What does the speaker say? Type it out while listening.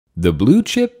The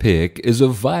BlueChip pick is a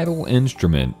vital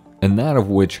instrument, and that of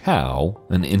which how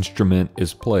an instrument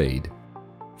is played.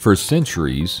 For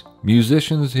centuries,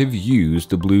 musicians have used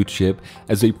the BlueChip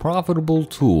as a profitable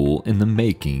tool in the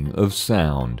making of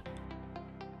sound.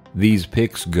 These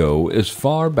picks go as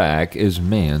far back as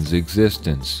man's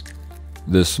existence.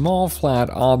 The small flat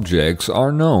objects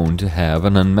are known to have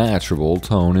an unmatchable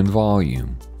tone and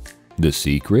volume. The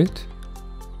secret?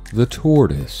 The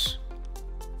tortoise.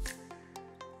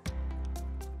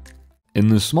 In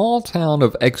the small town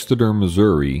of Exeter,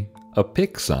 Missouri, a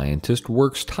pick scientist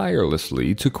works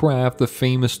tirelessly to craft the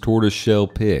famous tortoiseshell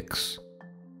picks.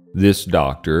 This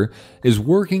doctor is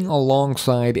working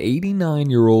alongside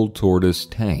 89-year-old tortoise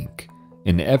Tank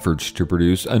in efforts to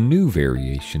produce a new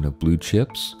variation of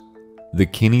BlueChips, the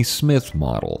Kenny Smith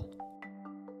model.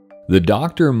 The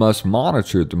doctor must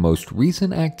monitor the most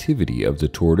recent activity of the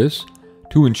tortoise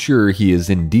to ensure he is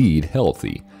indeed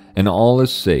healthy and all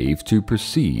is safe to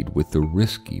proceed with the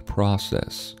risky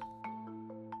process.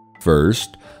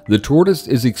 First, the tortoise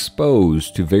is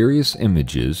exposed to various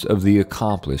images of the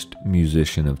accomplished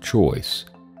musician of choice,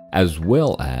 as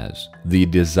well as the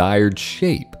desired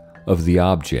shape of the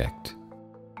object.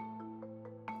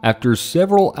 After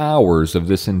several hours of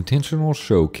this intentional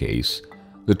showcase,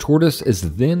 the tortoise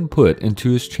is then put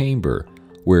into his chamber,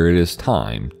 where it is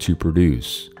time to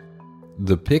produce.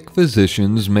 The pick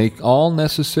physicians make all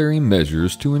necessary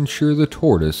measures to ensure the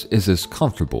tortoise is as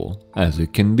comfortable as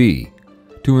it can be,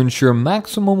 to ensure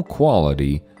maximum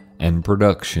quality and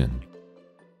production.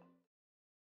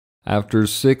 After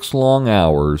 6 long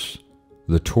hours,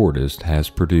 the tortoise has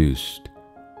produced.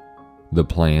 The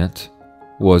plant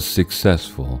was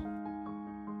successful.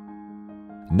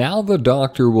 Now the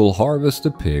doctor will harvest the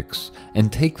picks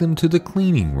and take them to the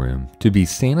cleaning room to be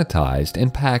sanitized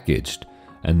and packaged,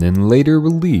 and then later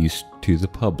released to the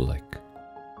public.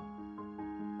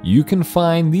 You can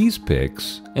find these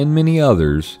picks and many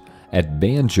others at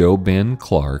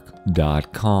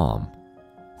banjobenclark.com.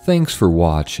 Thanks for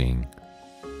watching.